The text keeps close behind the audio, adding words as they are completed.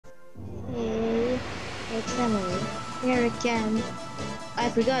it's Emily, here again. I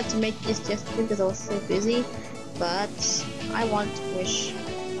forgot to make this yesterday because I was so busy, but I want to wish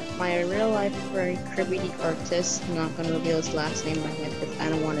my real life friend Kirby the artist, I'm not gonna reveal his last name right now because I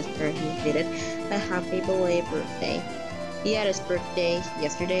don't want his to humiliate it, a happy belated birthday. He had his birthday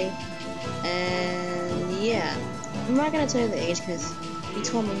yesterday, and yeah, I'm not gonna tell you the age because he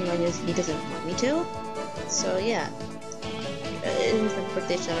told me he doesn't want me to, so yeah. It's a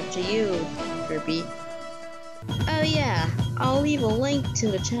birthday shout out to you, Kirby. Oh yeah, I'll leave a link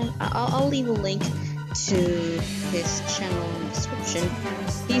to the channel. I'll leave a link to his channel in the description.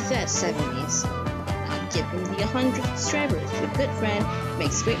 He's at 70s. I'll give him the 100 subscribers. A good friend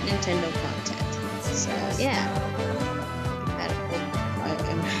makes great Nintendo content. So yeah.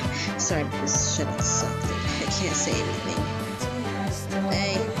 I'm sorry, this shoutout sucked. I can't say anything.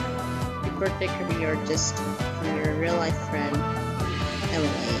 Hey, happy birthday, Kirby artist, from your real life friend,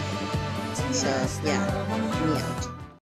 Emily. So yeah.